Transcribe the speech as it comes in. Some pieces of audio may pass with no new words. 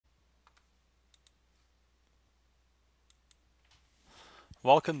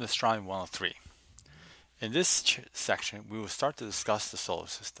Welcome to Astronomy 103. In this section, we will start to discuss the solar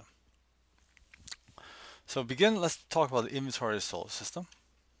system. So to begin, let's talk about the inventory of the solar system.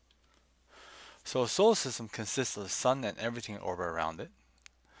 So a solar system consists of the sun and everything in orbit around it.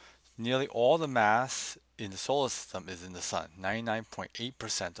 Nearly all the mass in the solar system is in the sun.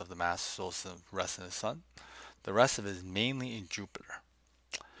 99.8% of the mass of the solar system rests in the sun. The rest of it is mainly in Jupiter.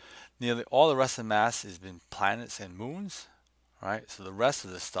 Nearly all the rest of the mass is in planets and moons, right? So the rest of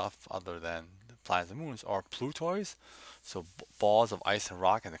the stuff, other than the planets and moons, are Plutoids, so balls of ice and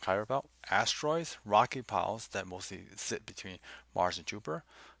rock in the Kuiper Belt, asteroids, rocky piles that mostly sit between Mars and Jupiter,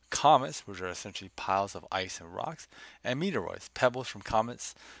 comets, which are essentially piles of ice and rocks, and meteoroids, pebbles from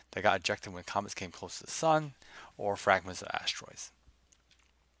comets that got ejected when comets came close to the sun, or fragments of asteroids.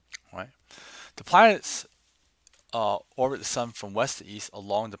 Right? The planets orbit the sun from west to east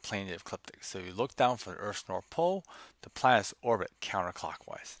along the plane of the ecliptic. So you look down from the Earth's North Pole, the planets orbit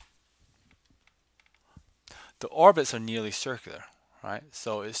counterclockwise. The orbits are nearly circular, right?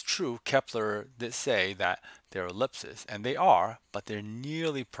 So it's true, Kepler did say that they're ellipses, and they are, but they're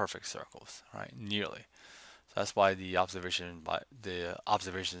nearly perfect circles, right? Nearly. So that's why the observations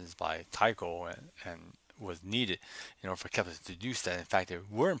by Tycho and was needed in order for Kepler to deduce that in fact they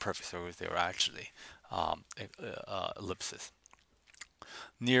weren't perfect circles, they were actually ellipses.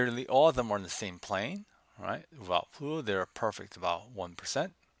 Nearly all of them are in the same plane, right? Without Pluto, they're perfect about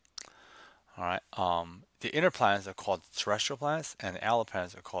 1%. All right. The inner planets are called terrestrial planets, and the outer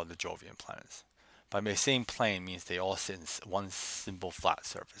planets are called the Jovian planets. By the same plane means they all sit in one simple flat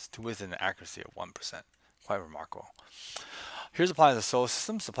surface, to within an accuracy of 1%. Quite remarkable. Here's the planets of the solar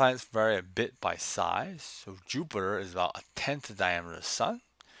system. So planets vary a bit by size. So Jupiter is about a tenth the diameter of the Sun,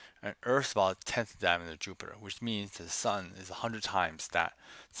 and Earth is about a tenth the diameter of Jupiter, which means the Sun is 100 times that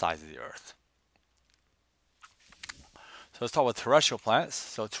size of the Earth. So let's talk about terrestrial planets.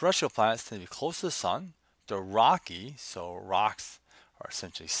 So terrestrial planets tend to be close to the sun. They're rocky, so rocks are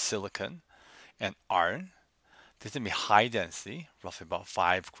essentially silicon and iron. They tend to be high density, roughly about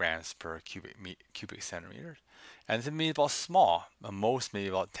 5 grams per cubic centimeter. And they tend to be about small, most maybe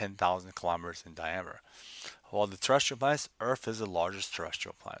about 10,000 kilometers in diameter. While the terrestrial planets, Earth is the largest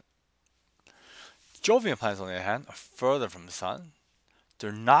terrestrial planet. Jovian planets, on the other hand, are further from the sun.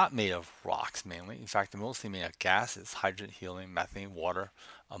 They're not made of rocks mainly. In fact, they're mostly made of gases: hydrogen, helium, methane, water,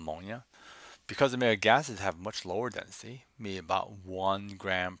 ammonia. Because they're made of gases, they have much lower density, maybe about 1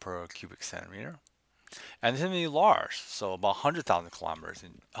 gram per cubic centimeter. And they tend to be large, so about 100,000 kilometers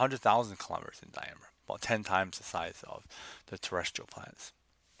in diameter, about 10 times the size of the terrestrial planets.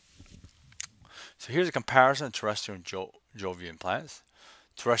 So here's a comparison of terrestrial and Jovian planets.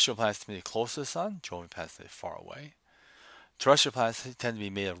 Terrestrial planets tend to be close to the sun, Jovian planets tend to be far away. Terrestrial planets tend to be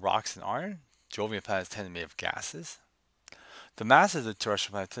made of rocks and iron. Jovian planets tend to be made of gases. The masses of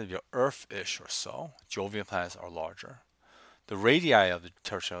terrestrial planets tend to be Earth-ish or so. Jovian planets are larger. The radii of the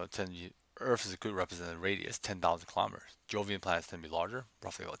terrestrial tend to be Earth is a good representative radius, 10,000 kilometers. Jovian planets tend to be larger,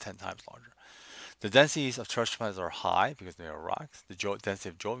 roughly about 10 times larger. The densities of terrestrial planets are high because they are rocks. The density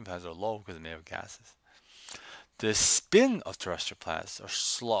of Jovian planets are low because they're made of gases. The spin of terrestrial planets are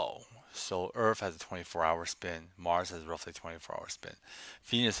slow. So Earth has a 24-hour spin. Mars has roughly a 24-hour spin.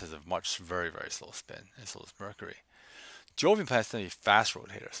 Venus has a very, very slow spin, and so does Mercury. Jovian planets tend to be fast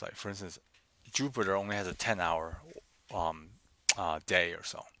rotators. Like, for instance, Jupiter only has a 10-hour day or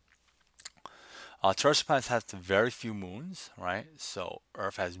so. Terrestrial planets have very few moons, right? So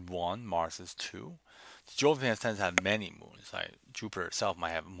Earth has one, Mars has two. The Jovian planets tend to have many moons. Like Jupiter itself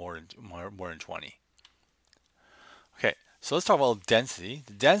might have more than 20. Okay, so let's talk about density.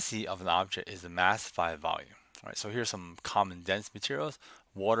 The density of an object is the mass by volume. All right, so here's some common dense materials.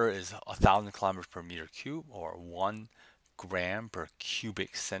 Water is 1,000 kilometers per meter cube, or 1 gram per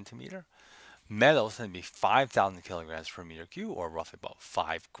cubic centimeter. Metals tend to be 5,000 kilograms per meter cube, or roughly about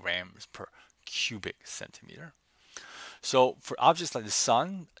 5 grams per cubic centimeter. So for objects like the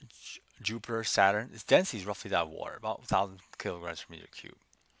Sun, Jupiter, Saturn, its density is roughly that of water, about 1,000 kilograms per meter cube.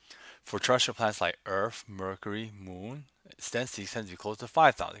 For terrestrial planets like Earth, Mercury, Moon, its density tends to be close to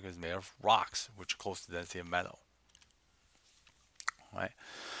 5,000 because it's made of rocks, which are close to the density of metal. Right.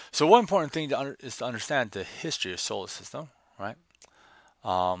 So one important thing is to understand the history of the solar system. Right.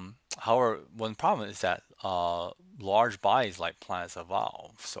 However, one problem is that large bodies like planets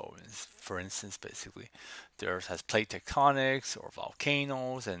evolve. So, for instance, basically, the Earth has plate tectonics or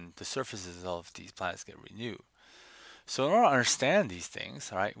volcanoes, and the surfaces of these planets get renewed. So, in order to understand these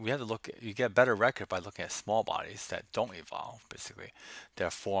things, right, we have to you get a better record by looking at small bodies that don't evolve. Basically, they're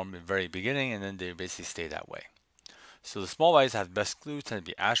formed in the very beginning, and then they basically stay that way. So, the small bodies that have the best clue tend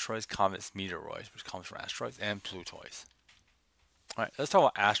to be asteroids, comets, meteoroids, which comes from asteroids, and Plutoids. All right, let's talk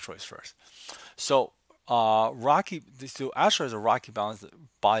about asteroids first. So, so asteroids are rocky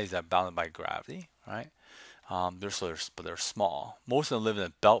bodies that are bounded by gravity, right? But they're small. Most of them live in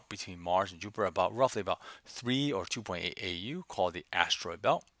a belt between Mars and Jupiter, roughly about 3 or 2.8 AU, called the asteroid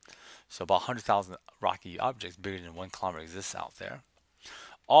belt. So about 100,000 rocky objects bigger than 1 kilometer exists out there.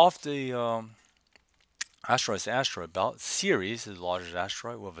 Off the asteroid belt, Ceres is the largest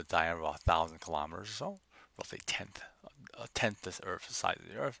asteroid with a diameter of about 1,000 kilometers or so, roughly a tenth the Earth, the size of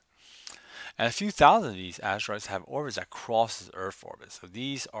the Earth. And a few thousand of these asteroids have orbits that crosses Earth orbit. So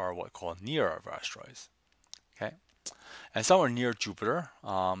these are what called near-Earth asteroids. Okay, and some are near Jupiter.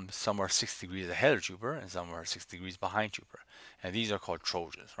 Some are 6 degrees ahead of Jupiter, and some are 6 degrees behind Jupiter. And these are called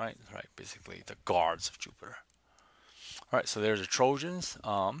Trojans, right? Right, basically the guards of Jupiter. All right, so there's the Trojans.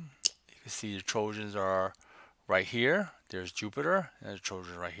 You can see the Trojans are right here. There's Jupiter, and the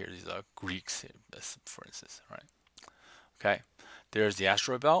Trojans right here. These are Greeks, for instance, right? Okay, there's the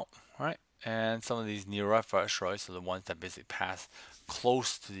asteroid belt, right? And some of these near-Earth asteroids are the ones that basically pass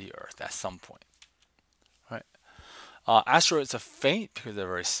close to the Earth at some point, right? Asteroids are faint because they're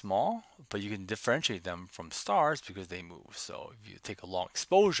very small, but you can differentiate them from stars because they move. So if you take a long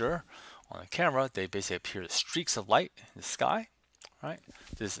exposure on a camera, they basically appear as streaks of light in the sky, right?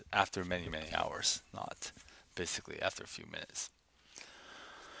 This is after many, many hours, not basically after a few minutes.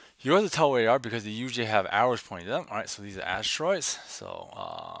 You also tell where they are because they usually have arrows pointing at them. All right, so these are asteroids. So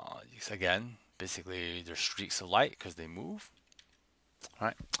again, basically they're streaks of light because they move.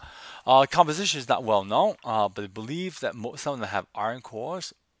 All right. Composition is not well known, but they believe that some of them have iron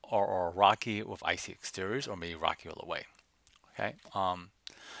cores or rocky with icy exteriors, or maybe rocky all the way. Okay.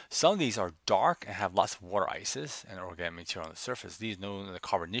 Some of these are dark and have lots of water ices and organic material on the surface. These are known as the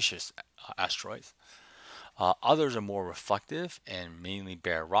carbonaceous asteroids. Others are more reflective and mainly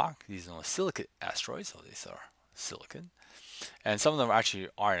bare rock. These are silicate asteroids, so these are silicon. And some of them are actually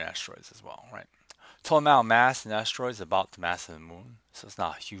iron asteroids as well, right? Total amount of mass in asteroids is about the mass of the moon, so it's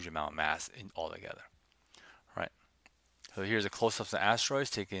not a huge amount of mass in altogether, right? So here's a close-up of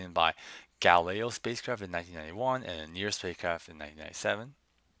asteroids taken by Galileo spacecraft in 1991 and a NEAR spacecraft in 1997.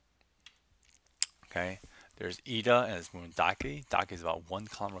 Okay, there's Ida and its moon Dake. Dake is about 1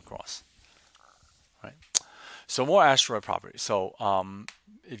 kilometer across, right? So more asteroid properties. So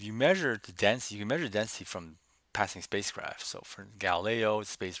if you measure the density, you can measure the density from passing spacecraft. So for Galileo,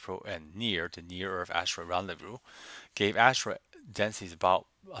 Space Probe, and NEAR, the Near Earth Asteroid Rendezvous, gave asteroid densities about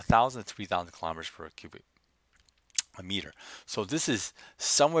 1,000 to 3,000 kilometers per cubic meter. So this is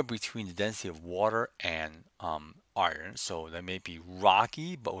somewhere between the density of water and iron. So they may be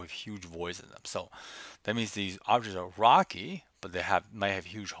rocky, but with huge voids in them. So that means these objects are rocky, but they might have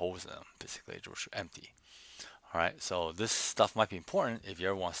huge holes in them, basically, which are empty. All right, so this stuff might be important if you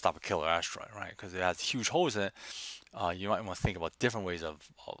ever want to stop a killer asteroid, right? Because it has huge holes in it. You might want to think about different ways of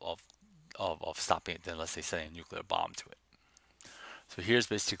stopping it than, let's say, setting a nuclear bomb to it. So here's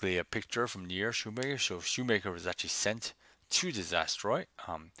basically a picture from near Shoemaker. So Shoemaker was actually sent to this asteroid,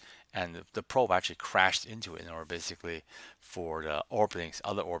 and the probe actually crashed into it in order basically for the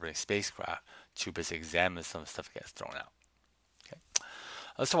other orbiting spacecraft to basically examine some stuff that gets thrown out. Okay,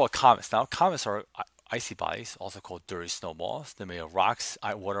 let's talk about comets now. Comets are icy bodies, also called dirty snowballs. They're made of rocks,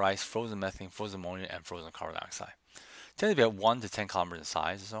 water ice, frozen methane, frozen ammonia, and frozen carbon dioxide. Tend to be at 1 to 10 kilometers in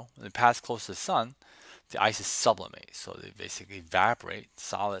size or so. When they pass close to the sun, the ice is sublimate, so they basically evaporate,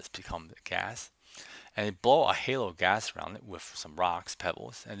 solids become the gas, and they blow a halo of gas around it with some rocks,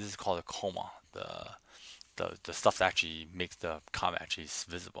 pebbles, and this is called a coma, the stuff that actually makes the comet actually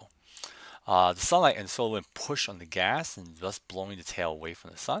visible. The sunlight and solar wind push on the gas and thus blowing the tail away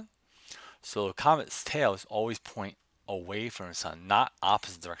from the sun. So the comet's tails always point away from the sun, not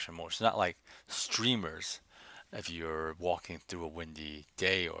opposite direction of motion. Not like streamers if you're walking through a windy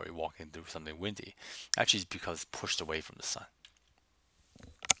day or you're walking through something windy. Actually, it's because it's pushed away from the sun.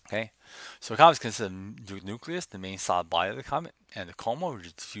 Okay, so a comet is considered the nucleus, the main solid body of the comet, and the coma, which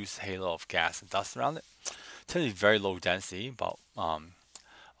is a diffuse halo of gas and dust around it. Tends to be very low density, about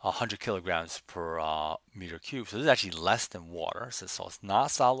 100 kilograms per meter cube. So this is actually less than water. So it's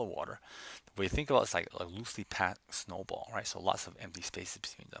not solid water. The way you think about it, it's like a loosely packed snowball, right? So lots of empty spaces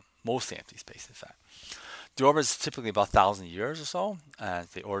between them. Mostly empty space, in fact. The orbit is typically about 1,000 years or so, and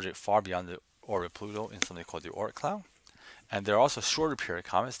they orbit far beyond the orbit of Pluto in something called the Oort cloud. And there are also shorter period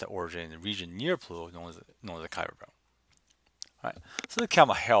comets that orbit in the region near Pluto, known as the Kuiper belt. All right. So the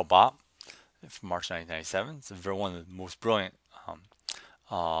comet Hale-Bopp from March 1997. It's one of the most brilliant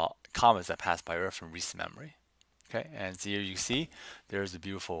comets that passed by Earth in recent memory. Okay, and so here you see there's the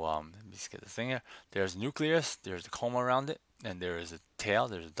beautiful, let me just get this thing here. There's the nucleus, there's the coma around it, and there is a tail,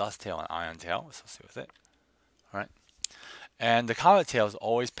 there's a dust tail and ion tail associated with it. All right, And the comet tails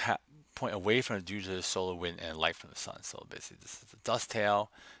always point away from it due to the solar wind and light from the sun. So basically, this is the dust tail.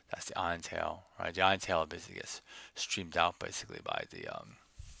 That's the ion tail, right? The ion tail basically gets streamed out basically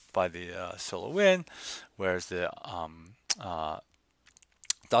by the solar wind, whereas the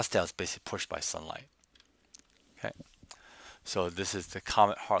dust tail is basically pushed by sunlight. Okay. So this is the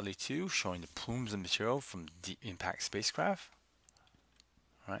comet Hartley 2 showing the plumes of material from deep impact spacecraft.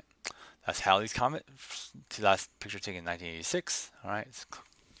 All right. That's Halley's Comet. The last picture taken in 1986. All right.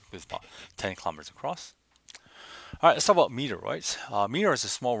 It's about 10 kilometers across. All right, let's talk about meteoroids. Meteoroids are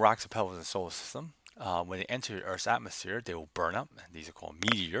small rocks or pebbles in the solar system. When they enter the Earth's atmosphere, they will burn up, and these are called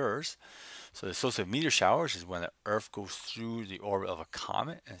meteors. So the associated meteor showers is when the Earth goes through the orbit of a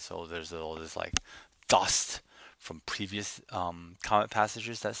comet, and so there's all this like dust from previous comet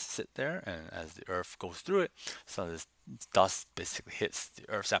passages that sit there, and as the Earth goes through it, some of this dust basically hits the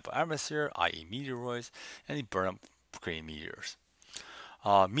Earth's atmosphere, i.e. meteoroids, and they burn up, creating meteors.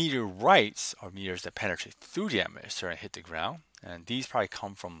 Meteorites are meteors that penetrate through the atmosphere and hit the ground, and these probably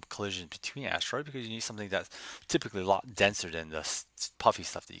come from collisions between asteroids because you need something that's typically a lot denser than the puffy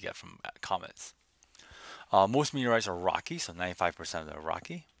stuff that you get from comets. Most meteorites are rocky, so 95% of them are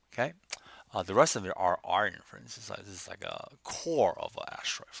rocky. Okay, the rest of it are iron, for instance. This is like a core of an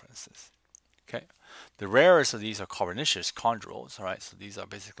asteroid, for instance. Okay, the rarest of these are carbonaceous chondrules. All right, so these are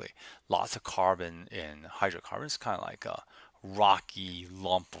basically lots of carbon in hydrocarbons, kind of like a rocky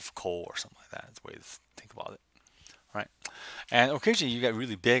lump of coal or something like that. That's the way to think about it. Right, and occasionally you get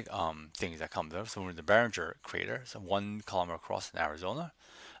really big things that come there. So we're in the Barringer crater, it's 1 kilometer across in Arizona.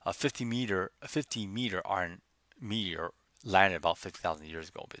 A 50 meter iron meteor landed about 50,000 years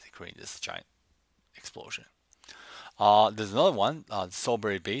ago, basically creating this giant explosion. There's another one, the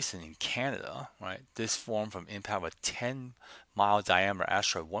Salisbury Basin in Canada. Right, this formed from impact of a 10-mile diameter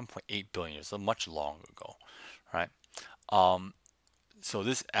asteroid 1.8 billion years, so much long ago. Right. So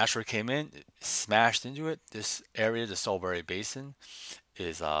this asteroid came in, it smashed into it. This area, the Salisbury Basin,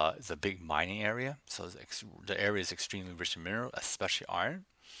 is a big mining area. So the area is extremely rich in mineral, especially iron.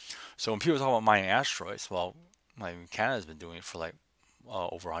 So when people talk about mining asteroids, well, Canada's been doing it for like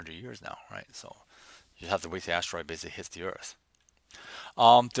over 100 years now, right? So you have to wait till the asteroid basically hits the Earth.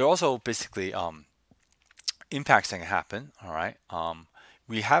 There are also basically impacts that can happen, all right?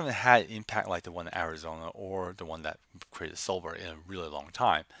 We haven't had impact like the one in Arizona or the one that created Salisbury in a really long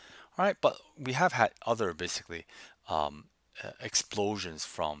time, all right? But we have had other basically explosions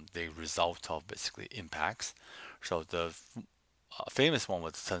from the result of basically impacts. So the famous one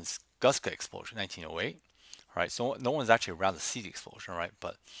was the Tunguska explosion, 1908. Right, so no one's actually around to see the explosion, right?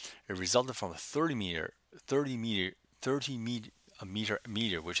 But it resulted from a 30 meter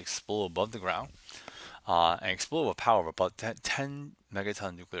which exploded above the ground, and exploded with a power of about 10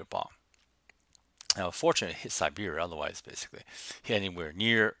 megaton nuclear bomb. Now, unfortunately, it hit Siberia. Otherwise, basically, hit anywhere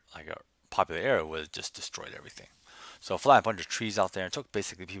near like a popular area would have just destroyed everything. So, flat a bunch of trees out there. It took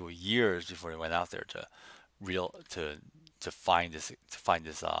basically people years before they went out there to find this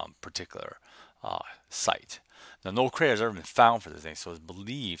particular site. Now, no crater has ever been found for this thing, so it's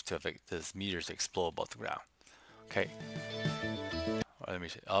believed to have this meteors explode above the ground. Okay. Let me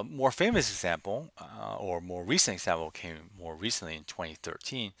see. A more famous example, or more recent example, came more recently in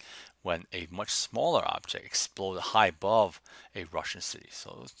 2013, when a much smaller object exploded high above a Russian city.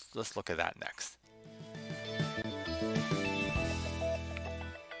 So let's look at that next.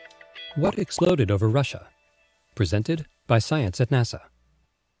 What exploded over Russia? Presented by Science at NASA.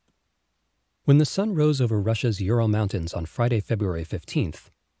 When the sun rose over Russia's Ural Mountains on Friday, February 15th,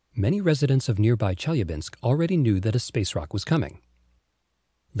 many residents of nearby Chelyabinsk already knew that a space rock was coming.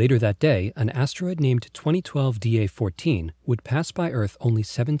 Later that day, an asteroid named 2012 DA14 would pass by Earth only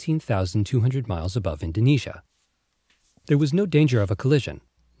 17,200 miles above Indonesia. There was no danger of a collision,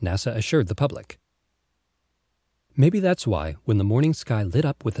 NASA assured the public. Maybe that's why, when the morning sky lit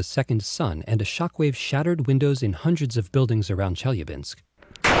up with a second sun and a shockwave shattered windows in hundreds of buildings around Chelyabinsk,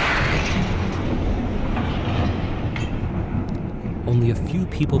 only a few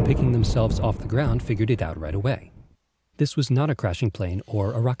people picking themselves off the ground figured it out right away. This was not a crashing plane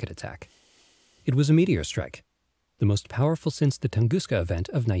or a rocket attack. It was a meteor strike, the most powerful since the Tunguska event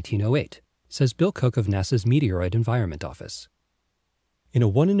of 1908, says Bill Cook of NASA's Meteoroid Environment Office. In a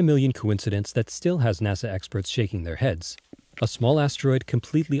 1 in a million coincidence that still has NASA experts shaking their heads, a small asteroid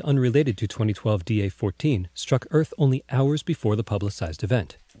completely unrelated to 2012 DA14 struck Earth only hours before the publicized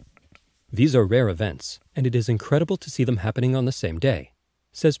event. These are rare events, and it is incredible to see them happening on the same day,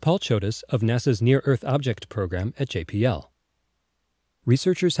 says Paul Chodas of NASA's Near-Earth Object Program at JPL.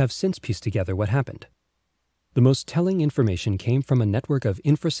 Researchers have since pieced together what happened. The most telling information came from a network of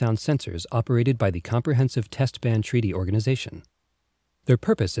infrasound sensors operated by the Comprehensive Test Ban Treaty Organization. Their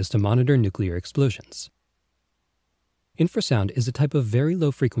purpose is to monitor nuclear explosions. Infrasound is a type of very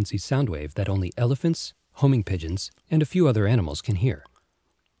low-frequency sound wave that only elephants, homing pigeons, and a few other animals can hear.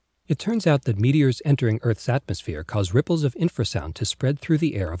 It turns out that meteors entering Earth's atmosphere cause ripples of infrasound to spread through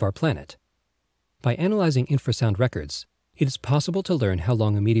the air of our planet. By analyzing infrasound records, it is possible to learn how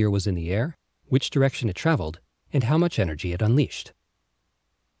long a meteor was in the air, which direction it traveled, and how much energy it unleashed.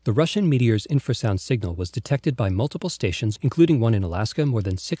 The Russian meteor's infrasound signal was detected by multiple stations, including one in Alaska more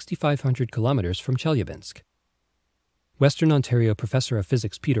than 6,500 kilometers from Chelyabinsk. Western Ontario professor of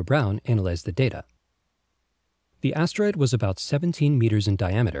physics Peter Brown analyzed the data. The asteroid was about 17 meters in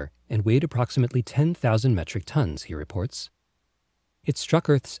diameter and weighed approximately 10,000 metric tons, he reports. It struck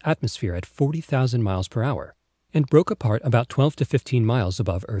Earth's atmosphere at 40,000 miles per hour and broke apart about 12 to 15 miles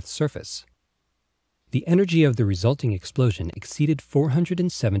above Earth's surface. The energy of the resulting explosion exceeded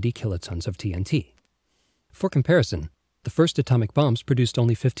 470 kilotons of TNT. For comparison, the first atomic bombs produced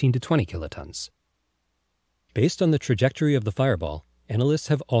only 15 to 20 kilotons. Based on the trajectory of the fireball, analysts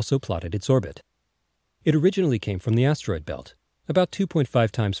have also plotted its orbit. It originally came from the asteroid belt, about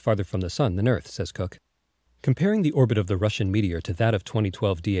 2.5 times farther from the Sun than Earth, says Cook. Comparing the orbit of the Russian meteor to that of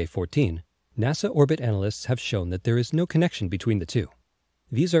 2012 DA-14, NASA orbit analysts have shown that there is no connection between the two.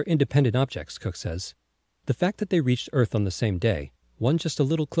 These are independent objects, Cook says. The fact that they reached Earth on the same day, one just a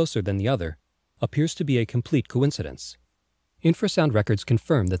little closer than the other, appears to be a complete coincidence. Infrasound records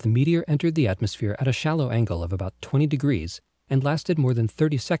confirm that the meteor entered the atmosphere at a shallow angle of about 20 degrees and lasted more than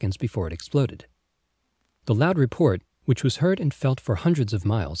 30 seconds before it exploded. The loud report, which was heard and felt for hundreds of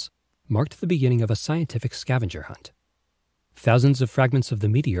miles, marked the beginning of a scientific scavenger hunt. Thousands of fragments of the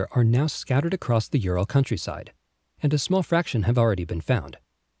meteor are now scattered across the Ural countryside, and a small fraction have already been found.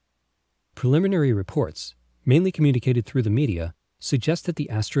 Preliminary reports, mainly communicated through the media, suggest that the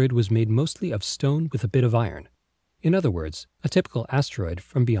asteroid was made mostly of stone with a bit of iron. In other words, a typical asteroid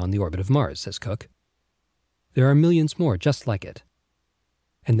from beyond the orbit of Mars, says Cook. There are millions more just like it.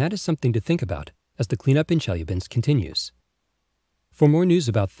 And that is something to think about as the cleanup in Chelyabinsk continues. For more news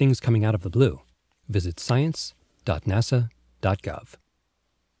about things coming out of the blue, visit science.nasa.gov.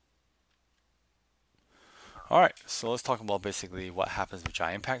 All right, so let's talk about basically what happens with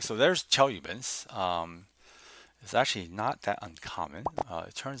giant impacts. So there's Chelyabinsk. It's actually not that uncommon.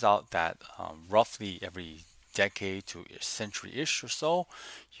 It turns out that roughly every decade to a century-ish or so,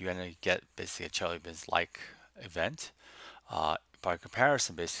 you're going to get basically a Chelyabinsk-like event. By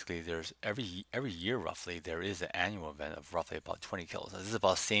comparison, basically, there's every year roughly there is an annual event of roughly about 20 kilos. This is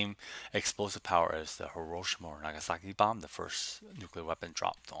about the same explosive power as the Hiroshima or Nagasaki bomb, the first nuclear weapon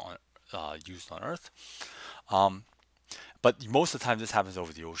dropped on used on Earth. But most of the time, this happens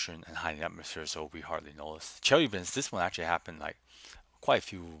over the ocean and high in the atmosphere, so we hardly notice. Chelyabinsk, this one actually happened like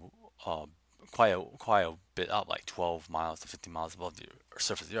quite a bit up, like 12 miles to 50 miles above the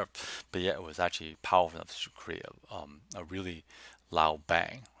surface of the Earth, but yet it was actually powerful enough to create a really loud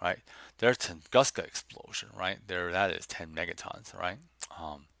bang, right? There's Tunguska explosion, right? That is 10 megatons, right?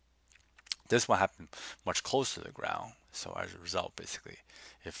 This one happened much closer to the ground, so as a result, basically,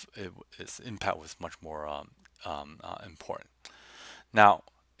 its impact was much more important. Now,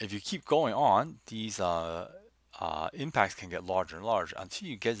 if you keep going on, these impacts can get larger and larger until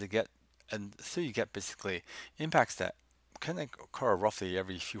you get basically impacts that can occur roughly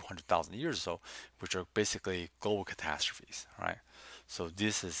every few 100,000 years or so, which are basically global catastrophes, right? So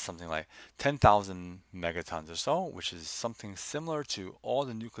this is something like 10,000 megatons or so, which is something similar to all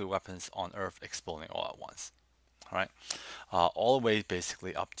the nuclear weapons on Earth exploding all at once, all right? All the way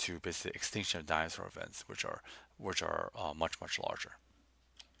basically up to basically extinction of dinosaur events, which are much larger.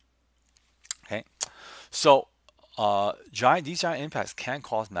 Okay, so these giant impacts can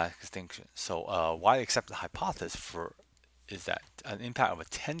cause mass extinction. So widely accepted hypothesis is that an impact of a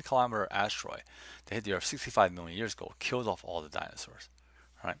 10-kilometer asteroid that hit the Earth 65 million years ago killed off all the dinosaurs,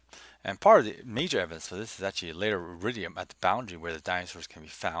 right? And part of the major evidence for this is actually later iridium at the boundary where the dinosaurs can be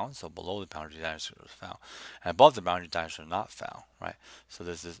found. So below the boundary, dinosaurs are found, and above the boundary, dinosaurs are not found, right? So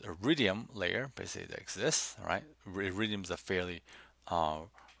there's this iridium layer basically that exists, right? Iridium is a fairly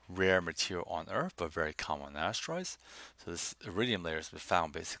rare material on Earth, but very common on asteroids. So this iridium layer has been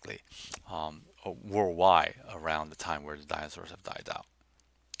found basically worldwide around the time where the dinosaurs have died out.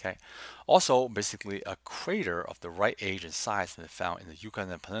 Okay. Also, basically, a crater of the right age and size has been found in the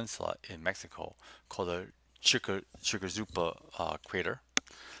Yucatan Peninsula in Mexico called the Chicxulub crater.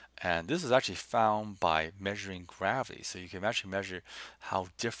 And this is actually found by measuring gravity. So you can actually measure how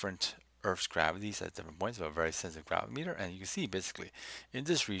different Earth's gravity is at different points with a very sensitive gravimeter. And you can see basically in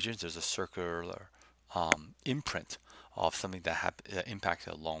this region, there's a circular imprint of something that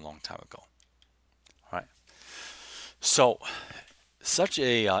impacted a long, long time ago. All right. So such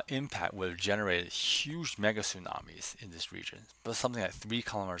a impact would have generated huge mega tsunamis in this region, but something like 3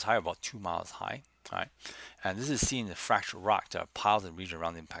 kilometers high, about 2 miles high. Right, and this is seen in the fractured rock that are piled in the region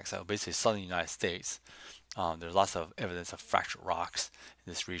around the impact site. Basically, southern United States, there's lots of evidence of fractured rocks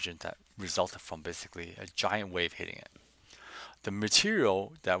in this region that resulted from basically a giant wave hitting it. The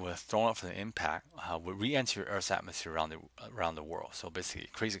material that was thrown up from the impact would re-enter Earth's atmosphere around the world. So basically,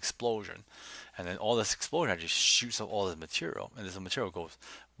 it creates explosion, and then all this explosion just shoots up all the material, and this material goes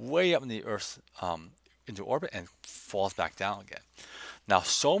way up in the Earth's into orbit and falls back down again. Now,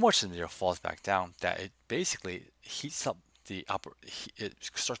 so much of the material falls back down that it basically heats up it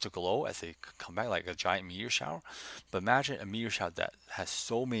starts to glow as they come back like a giant meteor shower. But imagine a meteor shower that has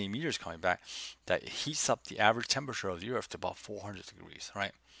so many meteors coming back that it heats up the average temperature of the Earth to about 400 degrees,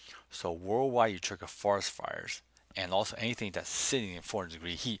 right? So worldwide, you trigger forest fires, and also anything that's sitting in 400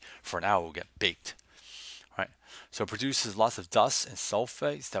 degree heat for an hour will get baked. Right, so it produces lots of dust and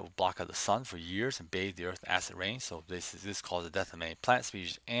sulfates that will block out the sun for years and bathe the earth in acid rain. So this causes the death of many plant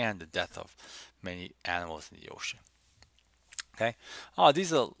species and the death of many animals in the ocean. Okay,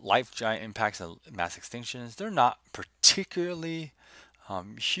 these are life giant impacts and mass extinctions. They're not particularly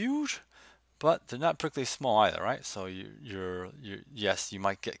huge, but they're not particularly small either, right? So yes, you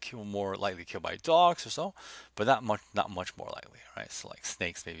might get more likely killed by dogs or so, but not much more likely, right? So like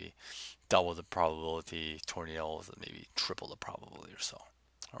snakes maybe double the probability, tornadoes maybe triple the probability or so.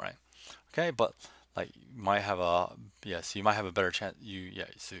 All right, okay, but like you might have a you might have a better chance.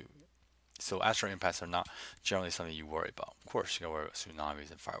 So asteroid impacts are not generally something you worry about. Of course, you gotta worry about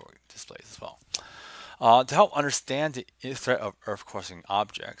tsunamis and firework displays as well. To help understand the threat of Earth-crossing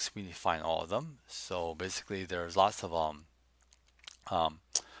objects, we need to find all of them. So basically, there's lots of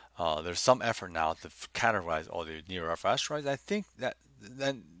there's some effort now to categorize all the near-Earth asteroids. I think that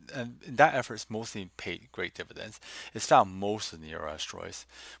that effort is mostly paid great dividends. It's found most of the near asteroids,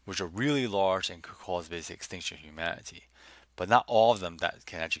 which are really large and could cause basic extinction of humanity, but not all of them that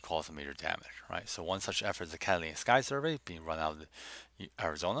can actually cause some major damage, right? So one such effort is the Catalina Sky Survey being run out of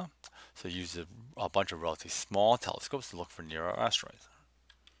Arizona. So it uses a bunch of relatively small telescopes to look for near asteroids.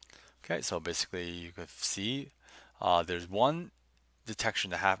 Okay, so basically you could see there's one detection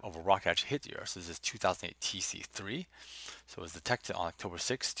that happened of a rock actually hit the Earth. So this is 2008 TC3. So it was detected on October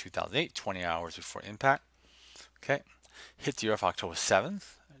 6, 2008, 20 hours before impact. Okay, hit the Earth October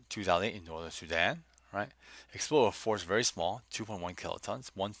 7th, 2008 in northern Sudan. Right, exploded with force very small, 2.1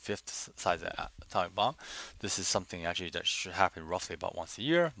 kilotons, 1/5 the size of an atomic bomb. This is something actually that should happen roughly about once a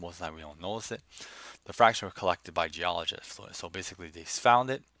year. Most of the time we don't notice it. The fractions were collected by geologists. So basically they found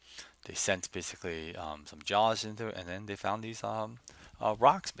it. They sent basically some geologists into it, and then they found these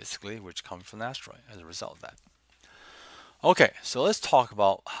rocks basically, which come from the asteroid as a result of that. Okay, so let's talk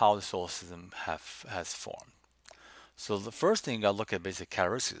about how the solar system has formed. So the first thing you gotta look at basic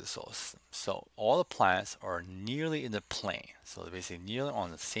characteristics of the solar system. So all the planets are nearly in the plane. So they're basically nearly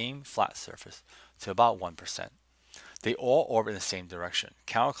on the same flat surface to about 1%. They all orbit in the same direction.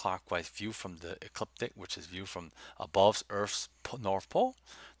 Counterclockwise view from the ecliptic, which is viewed from above Earth's North Pole,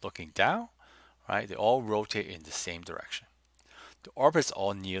 looking down, right? They all rotate in the same direction. The orbits are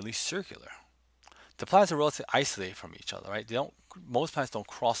all nearly circular. The planets are relatively isolated from each other, right? Most planets don't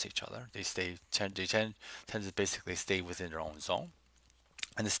cross each other. They tend to basically stay within their own zone.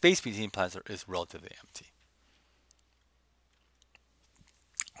 And the space between planets is relatively empty.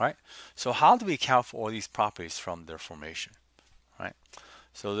 All right. So how do we account for all these properties from their formation? Right.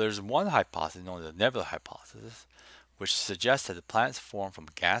 So there's one hypothesis known as the nebula hypothesis, which suggests that the planets form from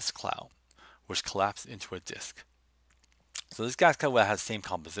a gas cloud, which collapsed into a disk. So this gas cloud has the same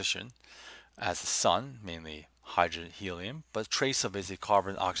composition as the sun, mainly hydrogen, helium, but trace of basically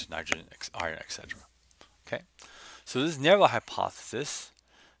carbon, oxygen, nitrogen, iron, etc. Okay, so this nebula hypothesis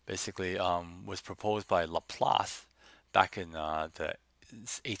basically was proposed by Laplace back in the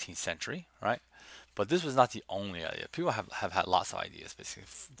 18th century, right? But this was not the only idea. People have had lots of ideas basically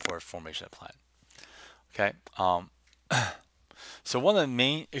for formation of the planet. Okay, so one of the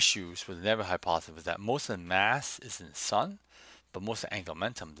main issues with the nebula hypothesis was that most of the mass is in the sun, but most of the angular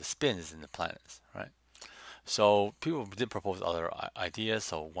momentum, the spin, is in the planets, right? So people did propose other ideas.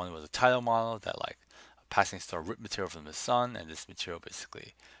 So one was a tidal model that like a passing star ripped material from the sun, and this material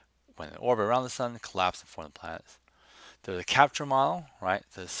basically went in orbit around the sun, collapsed and formed the planets. There's a capture model, right?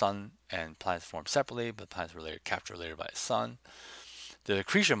 The sun and planets form separately, but the planets were captured later by the sun. There's a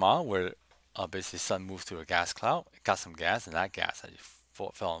accretion model where basically the sun moved through a gas cloud, it got some gas, and that gas actually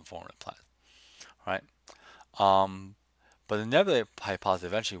fell and formed a planet, right? But the nebula hypothesis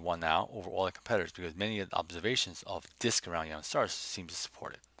eventually won out over all the competitors because many of the observations of disk around young stars seem to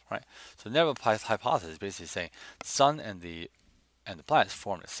support it, right? So the nebula hypothesis is basically saying the sun and the planets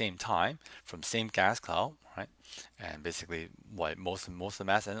form at the same time from the same gas cloud, right? And basically, most of the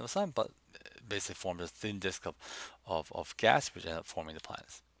mass ended the sun, but basically formed a thin disk of gas, which ended up forming the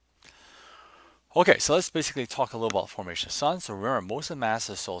planets. Okay, so let's basically talk a little about formation of the sun. So remember, most of the mass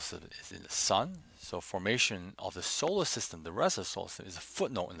of the solar system is in the sun. So formation of the solar system, the rest of the solar system, is a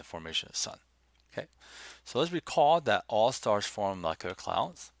footnote in the formation of the sun. Okay, so let's recall that all stars form molecular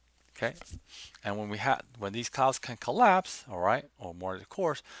clouds. Okay, and when these clouds can collapse, all right, or more to the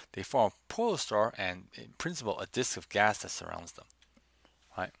course, they form a protostar and in principle a disk of gas that surrounds them.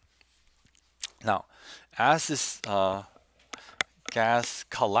 Right. Now, as this gas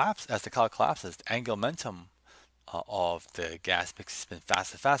collapse, as the cloud collapses, the angular momentum of the gas makes it spin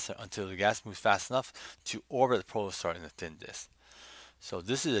faster and faster until the gas moves fast enough to orbit the protostar in a thin disk. So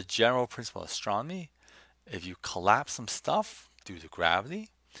this is a general principle of astronomy. If you collapse some stuff due to gravity,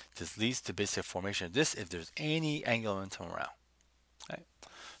 this leads to basically formation of this if there's any angular momentum around. Right?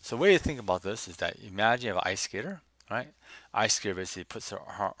 So the way to think about this is that imagine you have an ice skater, right? Ice skater basically puts her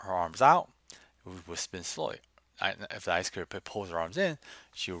arms out, it will spin slowly. If the ice skater pulls her arms in,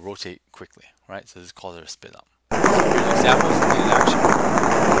 she will rotate quickly, right? So this calls her a spin up. Here's examples in action.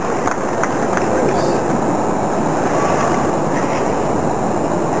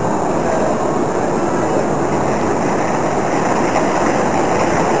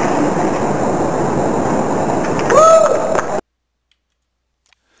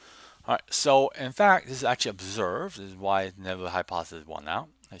 All right, so in fact, this is actually observed. This is why the nebula hypothesis won out.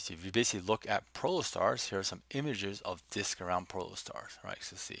 So if you basically look at protostars, here are some images of disk around protostars, right?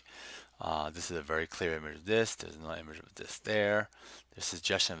 So see, this is a very clear image of this. There's another image of this there. There's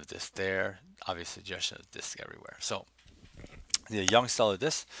suggestion of this there. Obvious suggestion of disk everywhere. So the young stellar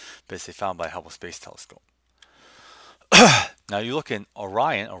disk, basically found by Hubble Space Telescope. Now you look in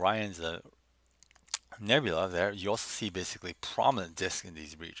Orion. Orion's a nebula there. You also see basically prominent disks in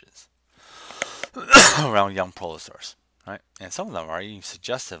these regions around young protostars. Right? And some of them are even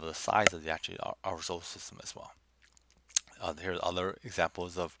suggestive of the size of our solar system as well. Here's other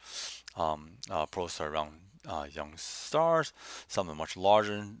examples of protostars around young stars. Some of them much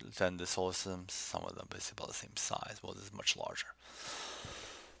larger than the solar system. Some of them basically about the same size. Well, this is much larger.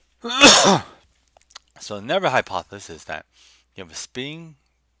 So the nebula hypothesis is that you have a spinning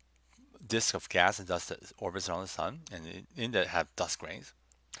disk of gas and dust that orbits around the sun, and in that have dust grains.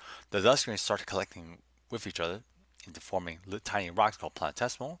 The dust grains start collecting with each other into forming tiny rocks called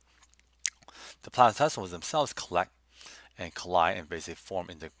planetesimals. The planetesimals themselves collect and collide and basically form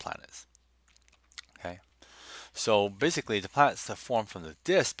into planets. Okay, so basically the planets that form from the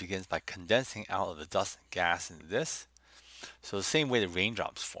disk begins by condensing out of the dust and gas in the disk. So the same way the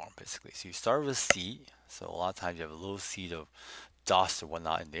raindrops form basically. So you start with a seed. So a lot of times you have a little seed of dust or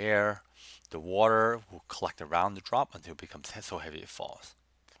whatnot in the air. The water will collect around the drop until it becomes so heavy it falls.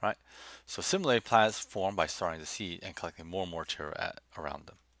 Right? So similarly, planets form by starting the seed and collecting more and more material around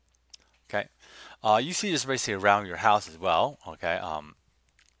them. Okay, you see this basically around your house as well. Okay,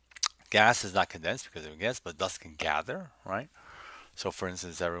 gas is not condensed because of gas, but dust can gather. Right? So for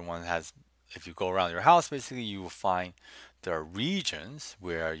instance, if you go around your house, basically you will find there are regions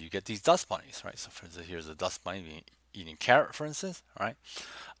where you get these dust bunnies. Right? So for instance, here's a dust bunny eating carrot, for instance. Right?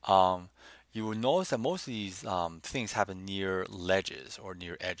 You will notice that most of these things happen near ledges or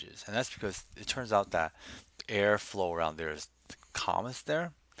near edges, and that's because it turns out that the airflow around there is the calmest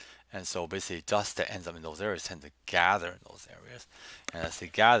there, and so basically dust that ends up in those areas tend to gather in those areas, and as they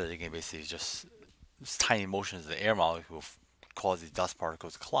gather, they can basically just tiny motions of the air molecule cause these dust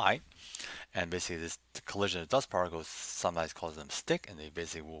particles to collide, and basically this collision of dust particles sometimes causes them to stick, and they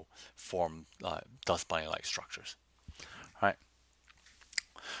basically will form dust bunny-like structures. Right?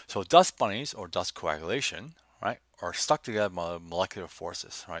 So dust bunnies or dust coagulation, right, are stuck together by molecular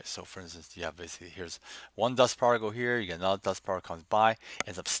forces, right? So for instance, you have basically here's one dust particle here, you get another dust particle comes by,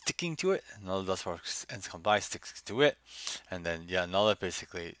 ends up sticking to it, another dust particle comes by, sticks to it, and then another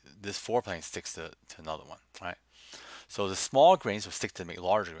basically this four-plane sticks to another one, right? So the small grains will stick to make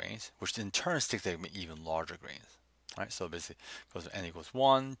larger grains, which in turn stick to make even larger grains, right? So basically it goes n equals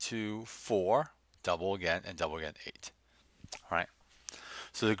 1, 2, 4, double again, and double again 8, right?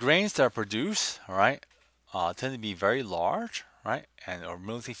 So the grains that are produced, all right, tend to be very large, right, and or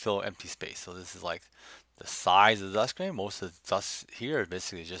mostly fill empty space. So this is like the size of the dust grain. Most of the dust here is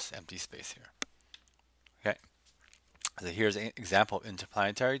basically just empty space here. Okay. So here's an example of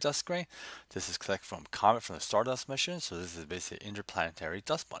interplanetary dust grain. This is collected from comet from the Stardust mission. So this is basically interplanetary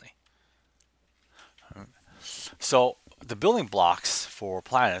dust bunny. So the building blocks for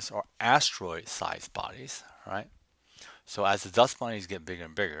planets are asteroid-sized bodies, right? So as the dust bunnies get bigger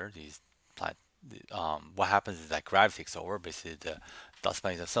and bigger, what happens is that gravity takes over. Basically, the dust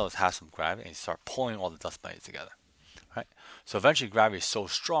bunnies themselves have some gravity and start pulling all the dust bunnies together, right? So eventually, gravity is so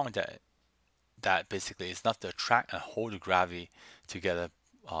strong that basically it's enough to attract and hold the gravity together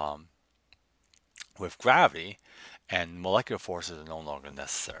with gravity, and molecular forces are no longer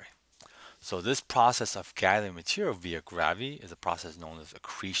necessary. So this process of gathering material via gravity is a process known as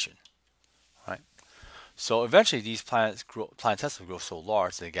accretion, right? So eventually these planetesimals grow so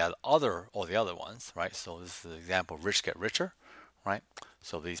large they gather all the other ones, right? So this is an example of rich get richer, right?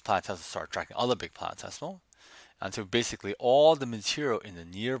 So these planetesimals start attracting other big planetesimals until basically all the material in the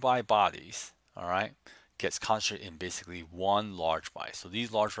nearby bodies, all right, gets concentrated in basically one large body. So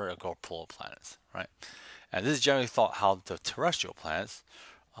these large bodies are called protoplanets, right? And this is generally thought how the terrestrial planets,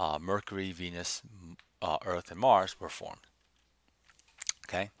 Mercury, Venus, Earth, and Mars were formed.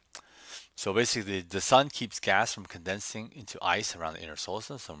 Okay, so basically the sun keeps gas from condensing into ice around the inner solar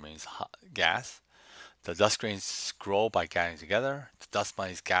system, so it means hot gas. The dust grains grow by gathering together. The dust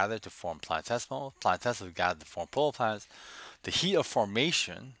bunnies gather to form planetesimals. Planetesimals gather to form protoplanets. The heat of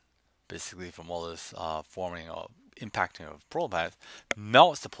formation, basically from all this forming or impacting of protoplanets,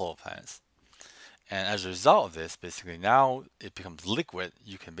 melts the protoplanets. And as a result of this, basically now it becomes liquid.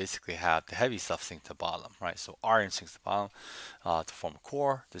 You can basically have the heavy stuff sink to the bottom, right? So iron sinks to the bottom to form a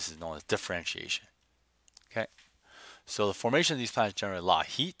core. This is known as differentiation. Okay. So the formation of these planets generate a lot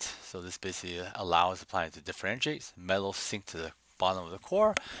of heat. So this basically allows the planet to differentiate. Metals sink to the bottom of the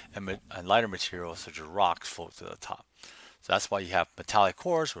core, and lighter materials such as rocks float to the top. So that's why you have metallic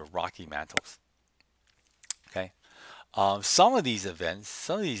cores with rocky mantles. Okay. Some of these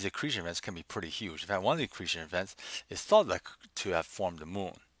accretion events can be pretty huge. In fact, one of the accretion events is thought to have formed the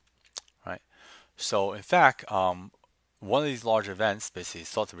moon, right? So in fact, one of these large events basically is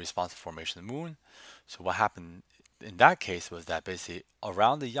thought to be responsible for the formation of the moon. So what happened in that case was that basically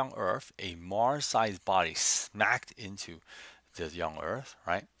around the young Earth, a Mars-sized body smacked into the young Earth,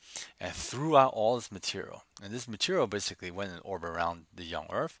 right? And threw out all this material. And this material basically went in orbit around the young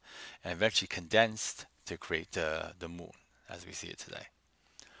Earth and eventually condensed to create the moon as we see it today.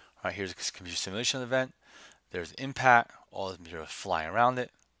 All right, here's a computer simulation event. There's impact, all this material is flying around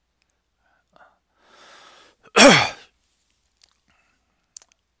it.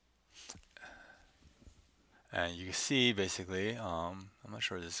 And you can see basically, I'm not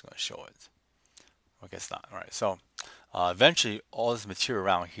sure this is going to show it. I guess not. All right, so eventually all this material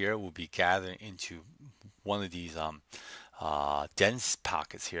around here will be gathered into one of these dense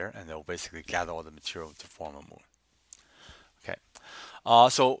pockets here, and they'll basically gather all the material to form a moon. Okay,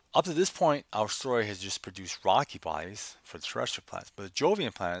 so up to this point, our story has just produced rocky bodies for the terrestrial planets, but the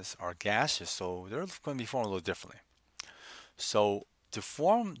Jovian planets are gaseous, so they're going to be formed a little differently. So to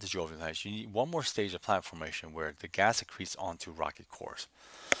form the Jovian planets, you need one more stage of planet formation where the gas accretes onto rocky cores.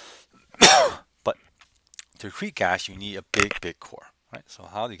 But to accrete gas, you need a big core, right? So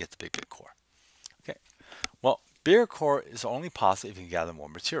how do you get the big core? Okay, well, bigger core is only possible if you can gather more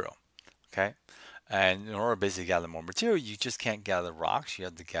material. Okay, and in order to basically gather more material, you just can't gather rocks. You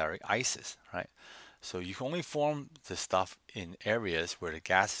have to gather ices, right? So you can only form the stuff in areas where the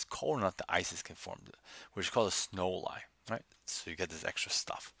gas is cold enough the ices can form, which is called a snow line, right? So you get this extra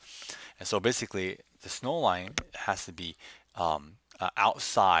stuff. And so basically, the snow line has to be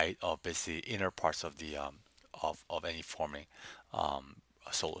outside of basically inner parts of the of any forming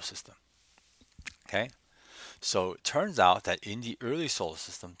solar system. Okay. So it turns out that in the early solar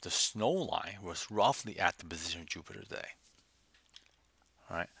system, the snow line was roughly at the position of Jupiter today.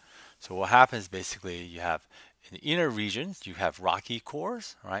 All right. So what happens basically, you have in the inner regions, you have rocky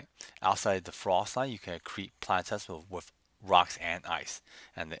cores, right? Outside the frost line, you can accrete planetesimals with rocks and ice.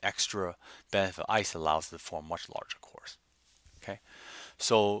 And the extra benefit of ice allows it to form much larger cores. Okay.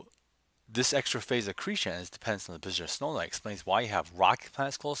 So this extra phase of accretion, as depends on the position of snow line, explains why you have rocky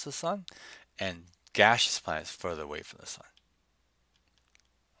planets close to the sun and gaseous planets further away from the sun.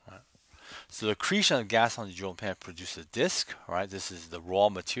 Right. So the accretion of gas on the Jovian planet produces a disk. Right, this is the raw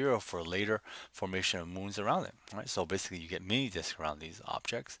material for later formation of moons around it. Right, so basically you get mini disks around these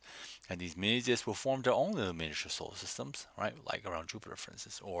objects, and these mini disks will form their own little miniature solar systems. Right, like around Jupiter, for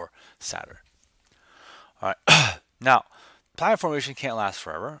instance, or Saturn. All right, now. Planet formation can't last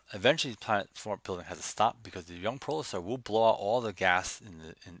forever. Eventually, planet building has to stop because the young protostar will blow out all the gas in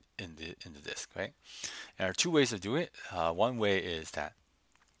the disk, right? And there are two ways of doing it. One way is that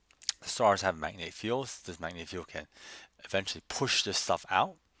stars have magnetic fields. This magnetic field can eventually push this stuff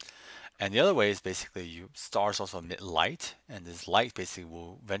out. And the other way is basically stars also emit light, and this light basically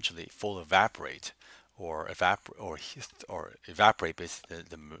will eventually photoevaporate or evaporate basically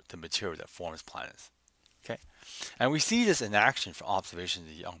the material that forms planets. Okay, and we see this in action from observations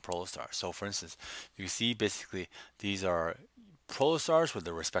of the young protostars. So, for instance, you see basically these are protostars with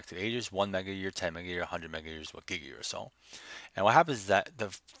their respective ages: 1 megayear, 10 megayear, 100 megayears, what gigayear or so. And what happens is that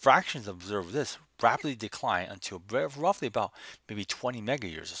the fractions observed with this rapidly decline until roughly about maybe 20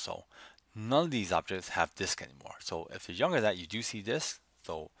 megayears or so. None of these objects have disk anymore. So if you're younger than that, you do see disk,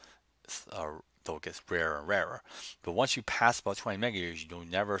 though it gets rarer and rarer. But once you pass about 20 megayears, you don't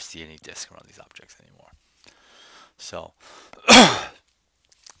never see any disk around these objects anymore. So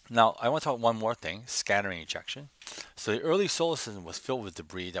now I want to talk one more thing: scattering ejection. So the early solar system was filled with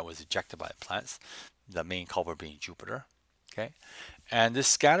debris that was ejected by the planets, the main culprit being Jupiter. Okay, and this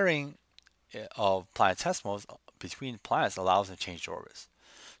scattering of planetesimals between planets allows them to change orbits.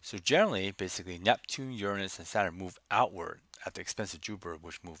 So generally, basically, Neptune, Uranus, and Saturn move outward at the expense of Jupiter,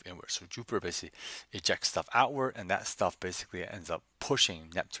 which move inward. So Jupiter basically ejects stuff outward, and that stuff basically ends up pushing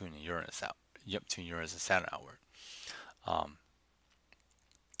Neptune and Uranus out. Neptune, Uranus, and Saturn outward.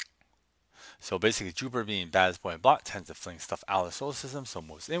 So basically, Jupiter being baddest boy in block tends to fling stuff out of the solar system, so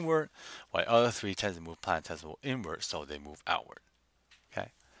moves inward, while the other three tend to move planetesimal inward, so they move outward.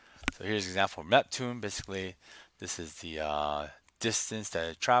 Okay. So here's an example of Neptune. Basically, this is the distance that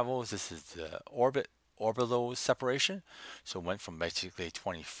it travels. This is the orbital separation. So it went from basically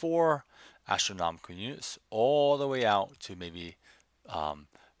 24 astronomical units all the way out to maybe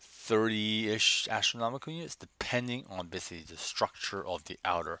 30-ish astronomical units, depending on basically the structure of the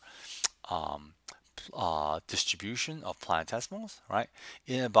outer distribution of planetesimals, right,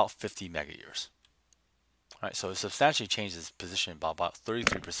 in about 50 megayears. Right, so it substantially changes its position by about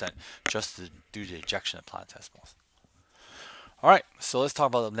 33% just due to the ejection of planetesimals. All right, so let's talk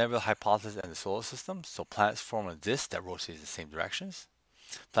about the nebula hypothesis and the solar system. So planets form a disk that rotates in the same directions.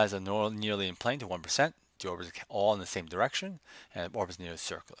 Planets are nearly in plane to 1%. The orbits are all in the same direction, and the orbit is nearly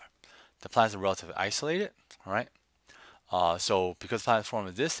circular. The planets are relatively isolated. All right. So because planets form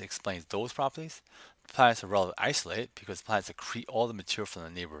a disk, it explains those properties. Planets are relatively isolated because planets accrete all the material from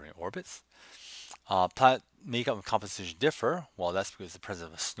the neighboring orbits. Planet makeup and composition differ. Well, that's because the presence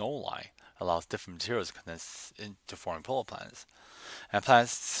of a snow line allows different materials to condense into forming polar planets. And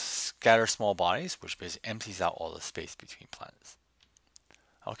planets scatter small bodies, which basically empties out all the space between planets.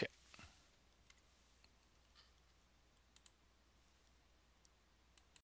 Okay.